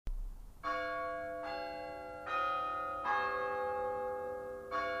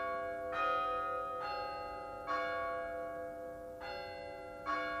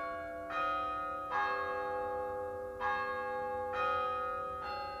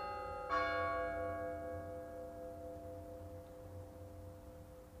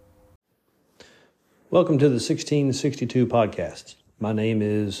Welcome to the 1662 podcast. My name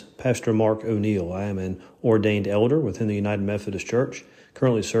is Pastor Mark O'Neill. I am an ordained elder within the United Methodist Church,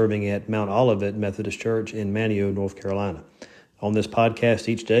 currently serving at Mount Olivet Methodist Church in Manteo, North Carolina. On this podcast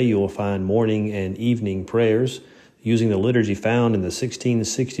each day, you will find morning and evening prayers using the liturgy found in the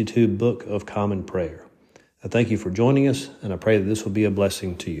 1662 Book of Common Prayer. I thank you for joining us, and I pray that this will be a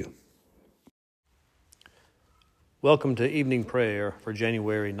blessing to you. Welcome to evening prayer for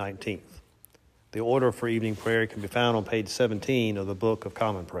January 19th. The order for evening prayer can be found on page 17 of the Book of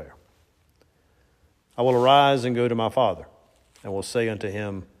Common Prayer. I will arise and go to my Father, and will say unto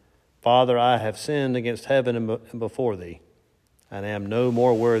him, Father, I have sinned against heaven and before thee, and am no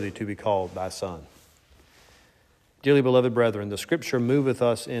more worthy to be called thy son. Dearly beloved brethren, the Scripture moveth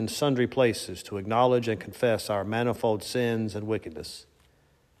us in sundry places to acknowledge and confess our manifold sins and wickedness,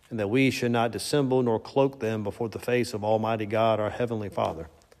 and that we should not dissemble nor cloak them before the face of Almighty God, our Heavenly Father,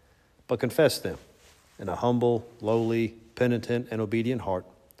 but confess them in a humble, lowly, penitent, and obedient heart,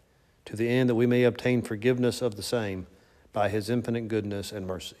 to the end that we may obtain forgiveness of the same by his infinite goodness and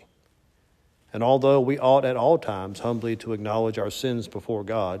mercy. And although we ought at all times humbly to acknowledge our sins before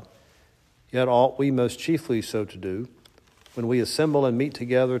God, yet ought we most chiefly so to do when we assemble and meet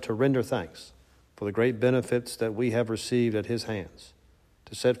together to render thanks for the great benefits that we have received at his hands,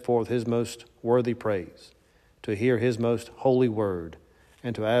 to set forth his most worthy praise, to hear his most holy word,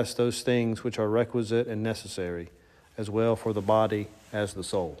 and to ask those things which are requisite and necessary, as well for the body as the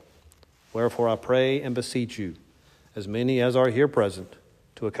soul. Wherefore I pray and beseech you, as many as are here present,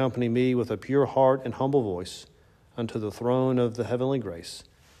 to accompany me with a pure heart and humble voice unto the throne of the heavenly grace,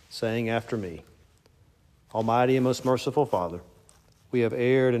 saying after me, Almighty and most merciful Father, we have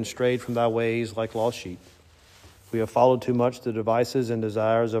erred and strayed from thy ways like lost sheep. We have followed too much the devices and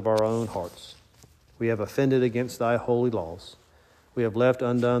desires of our own hearts. We have offended against thy holy laws. We have left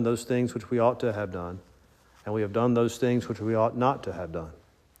undone those things which we ought to have done, and we have done those things which we ought not to have done,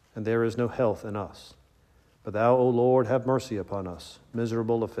 and there is no health in us. But thou, O Lord, have mercy upon us,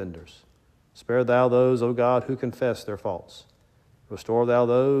 miserable offenders. Spare thou those, O God, who confess their faults. Restore thou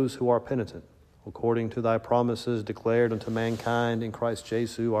those who are penitent, according to thy promises declared unto mankind in Christ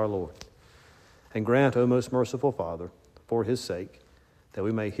Jesus our Lord. And grant, O most merciful Father, for his sake, that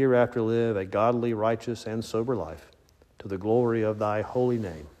we may hereafter live a godly, righteous, and sober life, to the glory of thy holy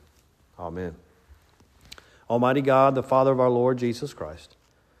name. Amen. Almighty God, the Father of our Lord Jesus Christ,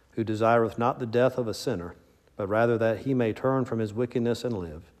 who desireth not the death of a sinner, but rather that he may turn from his wickedness and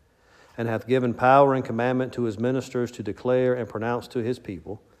live, and hath given power and commandment to his ministers to declare and pronounce to his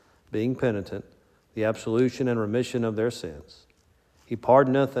people, being penitent, the absolution and remission of their sins. He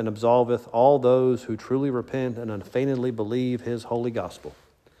pardoneth and absolveth all those who truly repent and unfeignedly believe his holy gospel.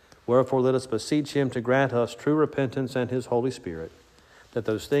 Wherefore let us beseech him to grant us true repentance and his Holy Spirit, that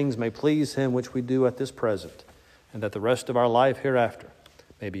those things may please him which we do at this present, and that the rest of our life hereafter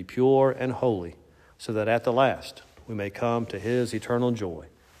may be pure and holy, so that at the last we may come to his eternal joy,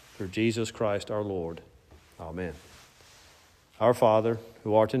 through Jesus Christ our Lord. Amen. Our Father,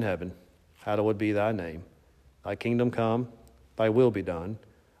 who art in heaven, hallowed be thy name. Thy kingdom come, thy will be done,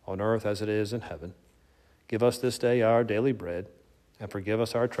 on earth as it is in heaven. Give us this day our daily bread, and forgive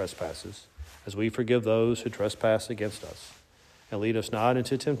us our trespasses, as we forgive those who trespass against us. And lead us not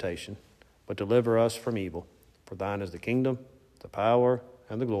into temptation, but deliver us from evil. For thine is the kingdom, the power,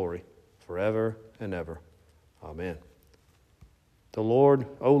 and the glory, forever and ever. Amen. O Lord,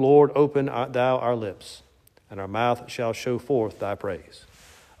 open thou our lips, and our mouth shall show forth thy praise.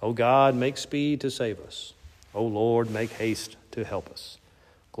 O God, make speed to save us. O Lord, make haste to help us.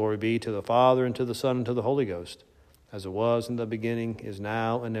 Glory be to the Father, and to the Son, and to the Holy Ghost, as it was in the beginning, is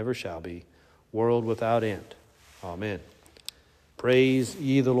now, and never shall be, world without end. Amen. Praise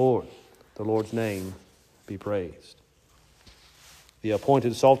ye the Lord. The Lord's name be praised. The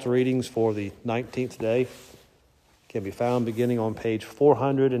appointed Psalter readings for the 19th day can be found beginning on page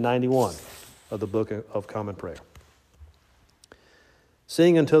 491 of the Book of Common Prayer.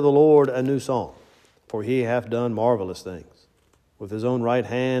 Sing unto the Lord a new song, for he hath done marvelous things. With his own right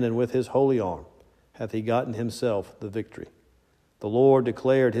hand and with his holy arm hath he gotten himself the victory. The Lord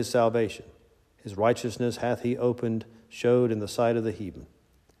declared his salvation. His righteousness hath he showed in the sight of the heathen.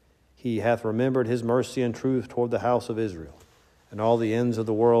 He hath remembered his mercy and truth toward the house of Israel, and all the ends of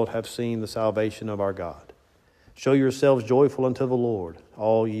the world have seen the salvation of our God. Show yourselves joyful unto the Lord,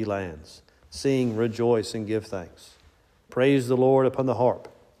 all ye lands. Sing, rejoice, and give thanks. Praise the Lord upon the harp.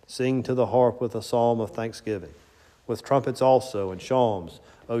 Sing to the harp with a psalm of thanksgiving, with trumpets also and psalms.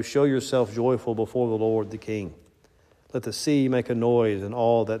 O show yourself joyful before the Lord the King. Let the sea make a noise, and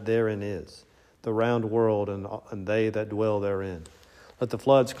all that therein is, the round world and they that dwell therein. Let the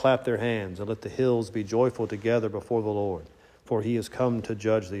floods clap their hands, and let the hills be joyful together before the Lord, for he is come to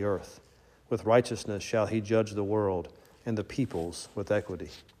judge the earth. With righteousness shall he judge the world, and the peoples with equity.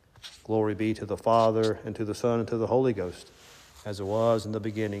 Glory be to the Father, and to the Son, and to the Holy Ghost, as it was in the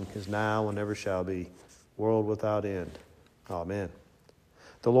beginning, is now, and ever shall be, world without end. Amen.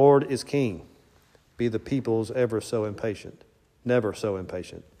 The Lord is King. Be the peoples ever so impatient, never so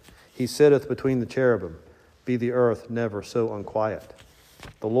impatient. He sitteth between the cherubim. Be the earth never so unquiet.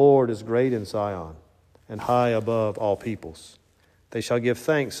 The Lord is great in Zion, and high above all peoples. They shall give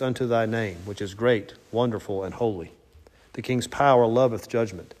thanks unto thy name, which is great, wonderful, and holy. The king's power loveth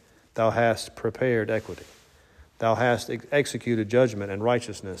judgment. Thou hast prepared equity. Thou hast executed judgment and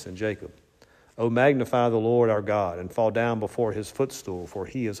righteousness in Jacob. O magnify the Lord our God, and fall down before his footstool, for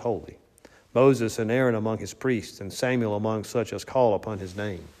he is holy. Moses and Aaron among his priests, and Samuel among such as call upon his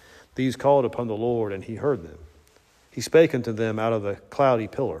name. These called upon the Lord, and he heard them. He spake unto them out of the cloudy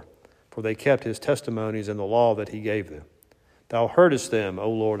pillar, for they kept his testimonies and the law that he gave them. Thou heardest them, O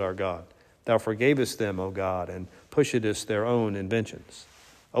Lord our God. Thou forgavest them, O God, and pushedest their own inventions.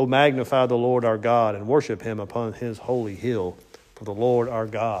 O magnify the Lord our God, and worship him upon his holy hill, for the Lord our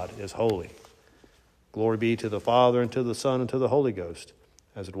God is holy. Glory be to the Father, and to the Son, and to the Holy Ghost,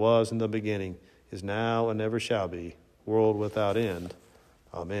 as it was in the beginning, is now, and ever shall be, world without end.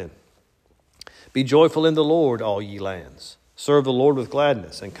 Amen. Be joyful in the Lord, all ye lands. Serve the Lord with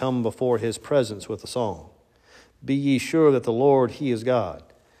gladness, and come before his presence with a song. Be ye sure that the Lord, he is God.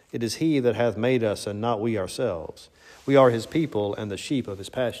 It is he that hath made us, and not we ourselves. We are his people, and the sheep of his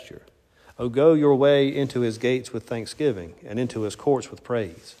pasture. O go your way into his gates with thanksgiving, and into his courts with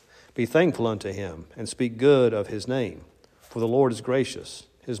praise. Be thankful unto him, and speak good of his name. For the Lord is gracious,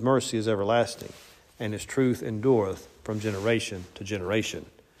 his mercy is everlasting, and his truth endureth from generation to generation.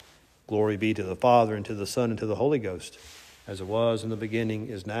 Glory be to the Father, and to the Son, and to the Holy Ghost, as it was in the beginning,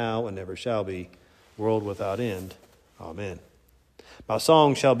 is now, and ever shall be, world without end. Amen. My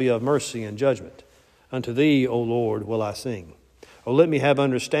song shall be of mercy and judgment. Unto thee, O Lord, will I sing. O let me have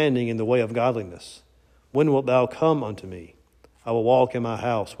understanding in the way of godliness. When wilt thou come unto me? I will walk in my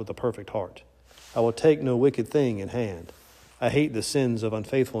house with a perfect heart. I will take no wicked thing in hand. I hate the sins of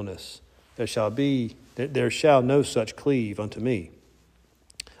unfaithfulness. There shall no such cleave unto me.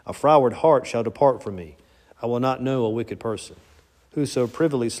 A froward heart shall depart from me. I will not know a wicked person. Whoso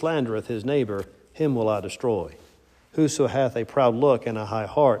privily slandereth his neighbor, him will I destroy. Whoso hath a proud look and a high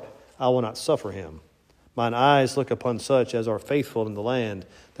heart, I will not suffer him. Mine eyes look upon such as are faithful in the land,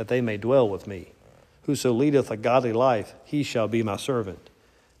 that they may dwell with me. Whoso leadeth a godly life, he shall be my servant.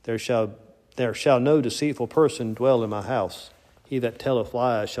 There shall no deceitful person dwell in my house. He that telleth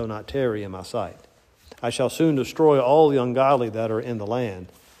lies shall not tarry in my sight. I shall soon destroy all the ungodly that are in the land,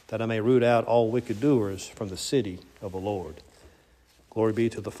 that I may root out all wicked doers from the city of the Lord. Glory be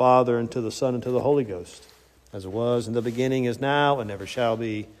to the Father, and to the Son, and to the Holy Ghost, as it was in the beginning, is now, and ever shall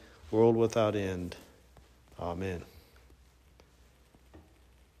be, world without end. Amen.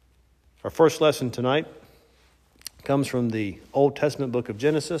 Our first lesson tonight comes from the Old Testament book of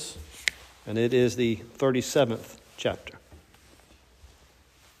Genesis, and it is the 37th chapter.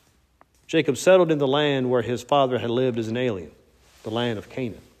 Jacob settled in the land where his father had lived as an alien, the land of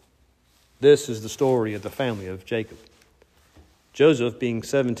Canaan. This is the story of the family of Jacob. Joseph, being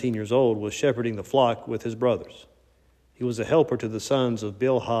 17 years old, was shepherding the flock with his brothers. He was a helper to the sons of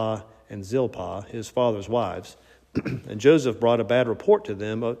Bilhah and Zilpah, his father's wives, and Joseph brought a bad report to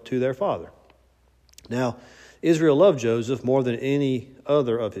them, to their father. Now, Israel loved Joseph more than any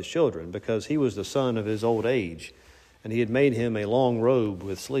other of his children, because he was the son of his old age, and he had made him a long robe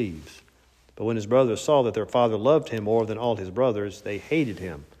with sleeves. But when his brothers saw that their father loved him more than all his brothers, they hated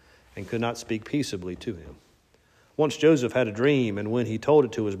him and could not speak peaceably to him. Once Joseph had a dream, and when he told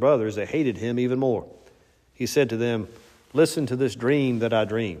it to his brothers, they hated him even more. He said to them, "Listen to this dream that I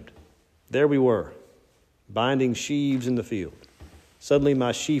dreamed. There we were, binding sheaves in the field. Suddenly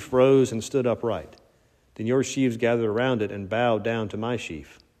my sheaf rose and stood upright. Then your sheaves gathered around it and bowed down to my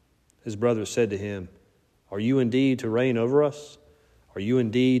sheaf." His brothers said to him, "Are you indeed to reign over us? Are you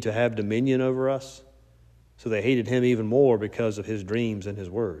indeed to have dominion over us?" So they hated him even more because of his dreams and his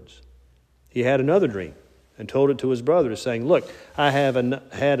words. He had another dream and told it to his brothers, saying, "Look, I have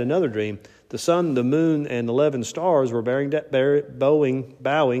had another dream. The sun, the moon, and 11 stars were bowing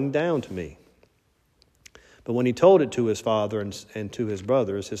down to me." But when he told it to his father and to his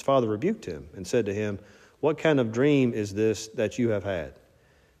brothers, his father rebuked him and said to him, "What kind of dream is this that you have had?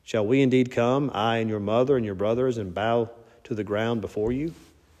 Shall we indeed come, I and your mother and your brothers, and bow to the ground before you?"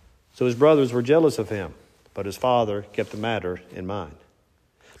 So his brothers were jealous of him, but his father kept the matter in mind.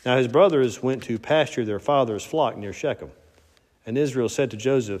 Now his brothers went to pasture their father's flock near Shechem. And Israel said to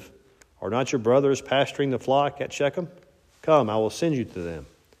Joseph, "Are not your brothers pasturing the flock at Shechem? Come, I will send you to them."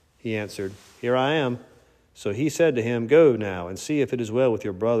 He answered, "Here I am." So he said to him, "Go now and see if it is well with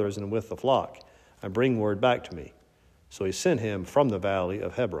your brothers and with the flock, and bring word back to me." So he sent him from the valley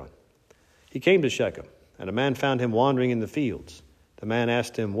of Hebron. He came to Shechem, and a man found him wandering in the fields. The man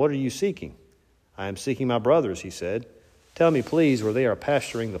asked him, "What are you seeking?" "I am seeking my brothers," he said. "Tell me, please, where they are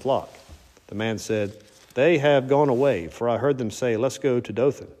pasturing the flock." The man said, "They have gone away, for I heard them say, 'Let's go to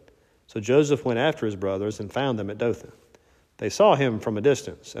Dothan.'" So Joseph went after his brothers and found them at Dothan. They saw him from a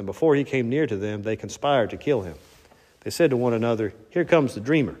distance, and before he came near to them, they conspired to kill him. They said to one another, "Here comes the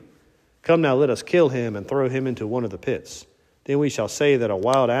dreamer. Come now, let us kill him and throw him into one of the pits. Then we shall say that a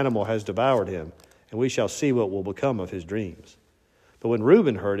wild animal has devoured him, and we shall see what will become of his dreams." But when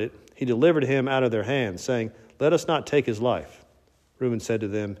Reuben heard it, he delivered him out of their hands, saying, "Let us not take his life." Reuben said to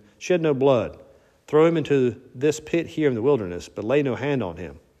them, "Shed no blood. Throw him into this pit here in the wilderness, but lay no hand on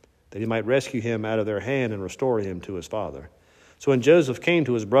him, that he might rescue him out of their hand and restore him to his father." So when Joseph came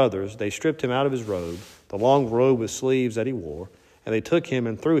to his brothers, they stripped him out of his robe, the long robe with sleeves that he wore, and they took him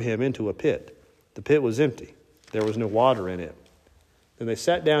and threw him into a pit. The pit was empty. There was no water in it. Then they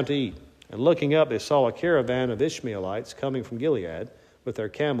sat down to eat, and looking up they saw a caravan of Ishmaelites coming from Gilead, with their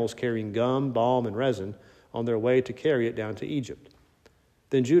camels carrying gum, balm, and resin, on their way to carry it down to Egypt.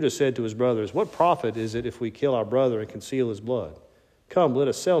 Then Judah said to his brothers, "What profit is it if we kill our brother and conceal his blood? Come, let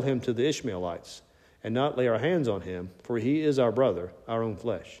us sell him to the Ishmaelites, and not lay our hands on him, for he is our brother, our own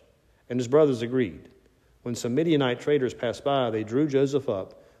flesh." And his brothers agreed. When some Midianite traders passed by, they drew Joseph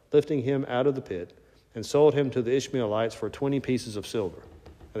up, lifting him out of the pit, and sold him to the Ishmaelites for 20 pieces of silver.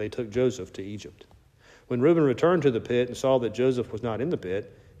 And they took Joseph to Egypt. When Reuben returned to the pit and saw that Joseph was not in the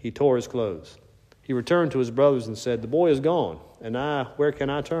pit, he tore his clothes. He returned to his brothers and said, "The boy is gone, and where can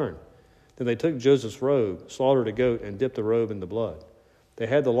I turn?" Then they took Joseph's robe, slaughtered a goat, and dipped the robe in the blood. They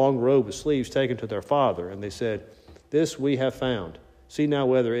had the long robe with sleeves taken to their father, and they said, "This we have found. See now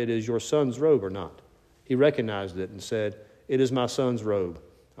whether it is your son's robe or not." He recognized it and said, "It is my son's robe.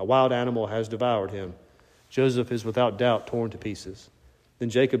 A wild animal has devoured him. Joseph is without doubt torn to pieces." Then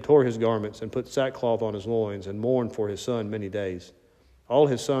Jacob tore his garments and put sackcloth on his loins and mourned for his son many days. All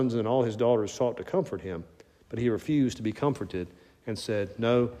his sons and all his daughters sought to comfort him, but he refused to be comforted and said,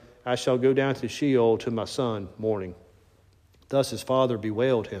 "No, I shall go down to Sheol to my son mourning." Thus his father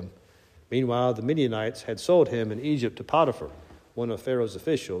bewailed him. Meanwhile, the Midianites had sold him in Egypt to Potiphar, one of Pharaoh's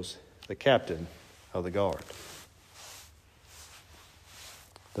officials, the captain of the guard.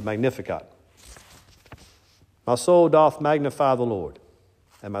 The Magnificat. My soul doth magnify the Lord,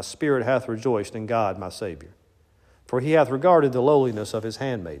 and my spirit hath rejoiced in God my Savior. For he hath regarded the lowliness of his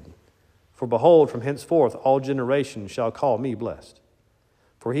handmaiden. For behold, from henceforth all generations shall call me blessed.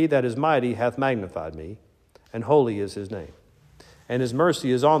 For he that is mighty hath magnified me, and holy is his name. And his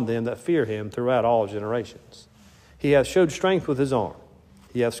mercy is on them that fear him throughout all generations. He hath showed strength with his arm.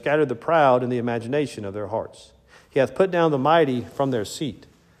 He hath scattered the proud in the imagination of their hearts. He hath put down the mighty from their seat,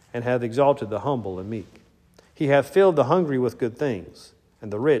 and hath exalted the humble and meek. He hath filled the hungry with good things,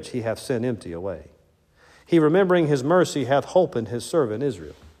 and the rich he hath sent empty away. He, remembering his mercy, hath holpen his servant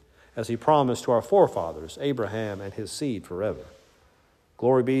Israel, as he promised to our forefathers, Abraham and his seed forever.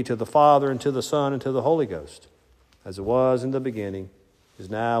 Glory be to the Father, and to the Son, and to the Holy Ghost, as it was in the beginning, is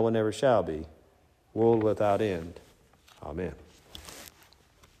now, and ever shall be, world without end. Amen.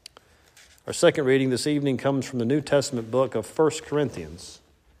 Our second reading this evening comes from the New Testament book of 1 Corinthians,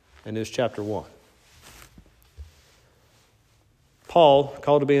 and is chapter 1. Paul,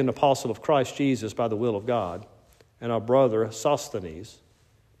 called to be an apostle of Christ Jesus by the will of God, and our brother Sosthenes,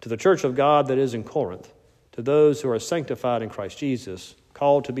 to the church of God that is in Corinth, to those who are sanctified in Christ Jesus,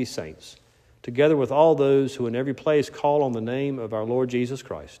 called to be saints, together with all those who in every place call on the name of our Lord Jesus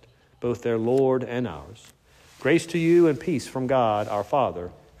Christ, both their Lord and ours. Grace to you and peace from God our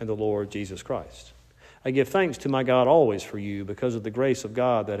Father and the Lord Jesus Christ. I give thanks to my God always for you, because of the grace of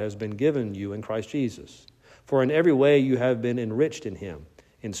God that has been given you in Christ Jesus. For in every way you have been enriched in him,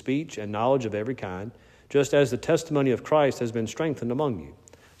 in speech and knowledge of every kind, just as the testimony of Christ has been strengthened among you,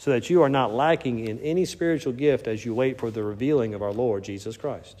 so that you are not lacking in any spiritual gift as you wait for the revealing of our Lord Jesus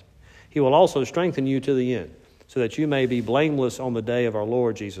Christ. He will also strengthen you to the end, so that you may be blameless on the day of our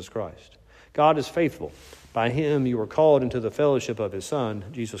Lord Jesus Christ. God is faithful. By him you were called into the fellowship of his Son,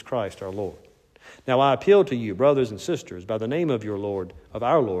 Jesus Christ our Lord. Now I appeal to you, brothers and sisters, by the name of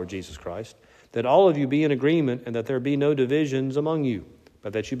our Lord Jesus Christ, that all of you be in agreement, and that there be no divisions among you,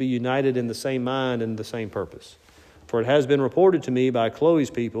 but that you be united in the same mind and the same purpose. For it has been reported to me by Chloe's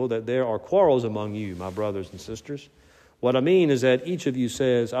people that there are quarrels among you, my brothers and sisters. What I mean is that each of you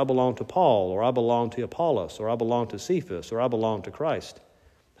says, I belong to Paul, or I belong to Apollos, or I belong to Cephas, or I belong to Christ.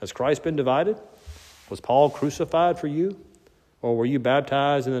 Has Christ been divided? Was Paul crucified for you? Or were you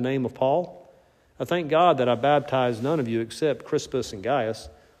baptized in the name of Paul? I thank God that I baptized none of you except Crispus and Gaius,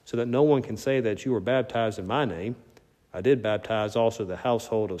 so that no one can say that you were baptized in my name. I did baptize also the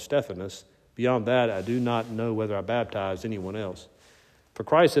household of Stephanas. Beyond that, I do not know whether I baptized anyone else. For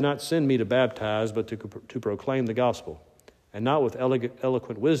Christ did not send me to baptize, but to proclaim the gospel, and not with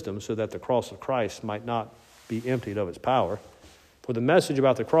eloquent wisdom, so that the cross of Christ might not be emptied of its power. For the message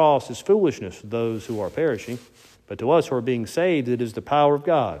about the cross is foolishness to those who are perishing, but to us who are being saved it is the power of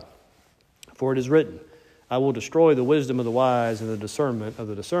God. For it is written, I will destroy the wisdom of the wise, and the discernment of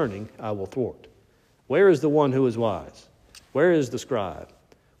the discerning I will thwart. Where is the one who is wise? Where is the scribe?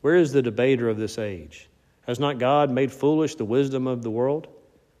 Where is the debater of this age? Has not God made foolish the wisdom of the world?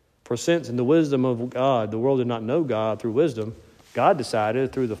 For since in the wisdom of God the world did not know God through wisdom, God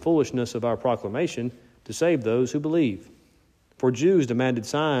decided through the foolishness of our proclamation to save those who believe. For Jews demanded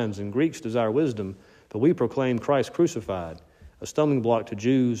signs and Greeks desire wisdom, but we proclaim Christ crucified, a stumbling block to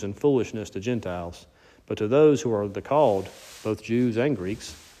Jews and foolishness to Gentiles. But to those who are the called, both Jews and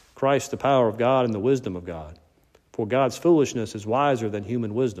Greeks, Christ the power of God and the wisdom of God. For God's foolishness is wiser than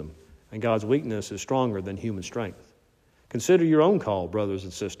human wisdom, and God's weakness is stronger than human strength. Consider your own call, brothers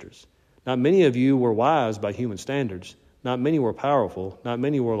and sisters. Not many of you were wise by human standards. Not many were powerful. Not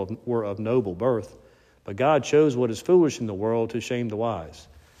many were of noble birth. But God chose what is foolish in the world to shame the wise.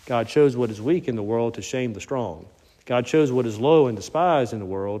 God chose what is weak in the world to shame the strong. God chose what is low and despised in the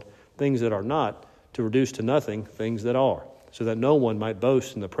world, things that are not, to reduce to nothing things that are, so that no one might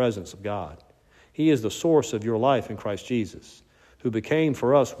boast in the presence of God. He is the source of your life in Christ Jesus, who became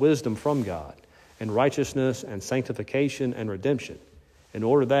for us wisdom from God, and righteousness and sanctification and redemption, in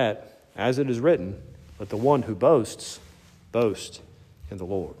order that, as it is written, let the one who boasts, boast in the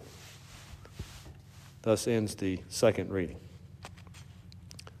Lord. Thus ends the second reading.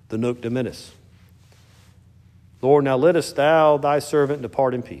 The Nunc Dimittis. Lord, now lettest thou thy servant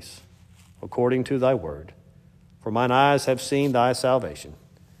depart in peace, according to thy word. For mine eyes have seen thy salvation,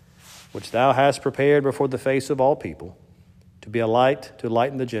 which thou hast prepared before the face of all people, to be a light to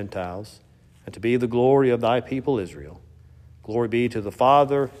lighten the Gentiles, and to be the glory of thy people Israel. Glory be to the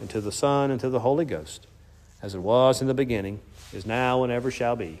Father, and to the Son, and to the Holy Ghost, as it was in the beginning, is now, and ever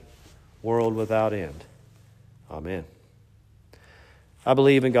shall be, world without end. Amen. I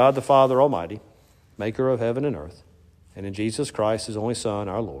believe in God the Father Almighty, maker of heaven and earth, and in Jesus Christ, his only Son,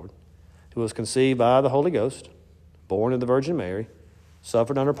 our Lord, who was conceived by the Holy Ghost, born of the Virgin Mary,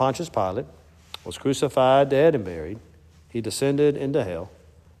 suffered under Pontius Pilate, was crucified, dead, and buried. He descended into hell.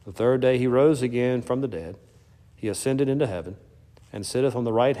 The third day he rose again from the dead. He ascended into heaven, and sitteth on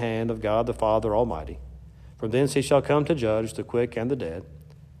the right hand of God the Father Almighty. From thence he shall come to judge the quick and the dead.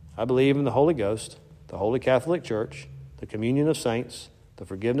 I believe in the Holy Ghost, the Holy Catholic Church, the communion of saints, the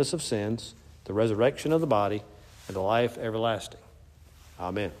forgiveness of sins, the resurrection of the body, and the life everlasting.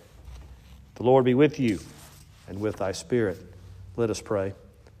 Amen. The Lord be with you, and with thy spirit. Let us pray.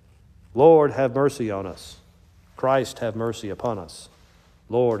 Lord, have mercy on us. Christ, have mercy upon us.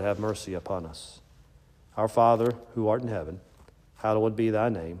 Lord, have mercy upon us. Our Father, who art in heaven, hallowed be thy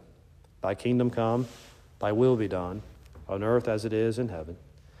name. Thy kingdom come, thy will be done, on earth as it is in heaven.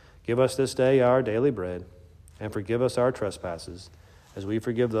 Give us this day our daily bread, and forgive us our trespasses, as we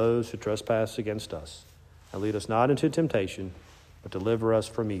forgive those who trespass against us. And lead us not into temptation, but deliver us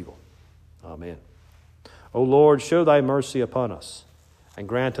from evil. Amen. O Lord, show thy mercy upon us, and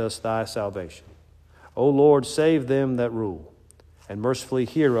grant us thy salvation. O Lord, save them that rule, and mercifully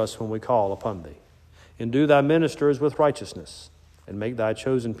hear us when we call upon thee. Endue thy ministers with righteousness, and make thy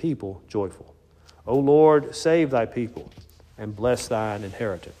chosen people joyful. O Lord, save thy people, and bless thine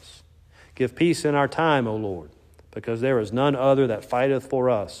inheritance. Give peace in our time, O Lord, because there is none other that fighteth for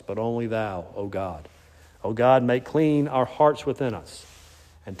us, but only thou, O God. O God, make clean our hearts within us,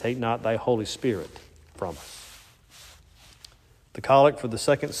 and take not thy Holy Spirit from us. The Collect for the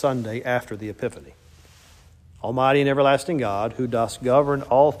second Sunday after the Epiphany. Almighty and everlasting God, who dost govern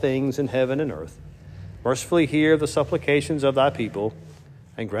all things in heaven and earth, mercifully hear the supplications of thy people,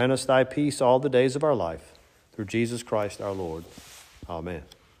 and grant us thy peace all the days of our life, through Jesus Christ our Lord. Amen.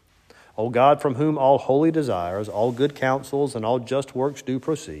 O God, from whom all holy desires, all good counsels, and all just works do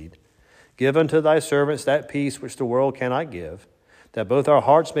proceed, give unto thy servants that peace which the world cannot give, that both our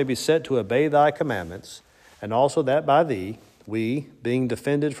hearts may be set to obey thy commandments, and also that by thee we, being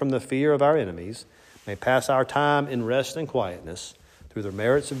defended from the fear of our enemies, may pass our time in rest and quietness, through the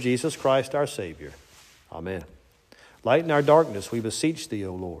merits of Jesus Christ our Savior. Amen. Lighten our darkness, we beseech thee,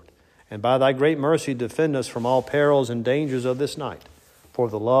 O Lord, and by thy great mercy defend us from all perils and dangers of this night. For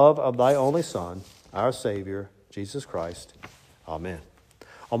the love of thy only Son, our Savior, Jesus Christ. Amen.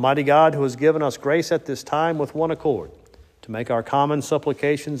 Almighty God, who has given us grace at this time with one accord, to make our common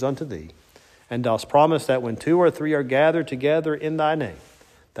supplications unto thee, and dost promise that when 2 or 3 are gathered together in thy name,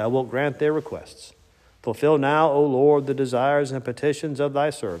 thou wilt grant their requests. Fulfill now, O Lord, the desires and petitions of thy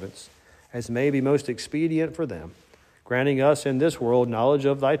servants, as may be most expedient for them, granting us in this world knowledge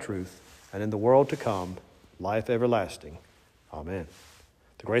of thy truth, and in the world to come, life everlasting. Amen.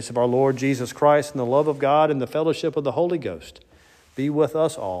 The grace of our Lord Jesus Christ, and the love of God, and the fellowship of the Holy Ghost be with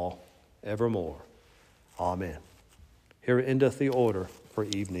us all evermore. Amen. Here endeth the order for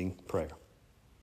evening prayer.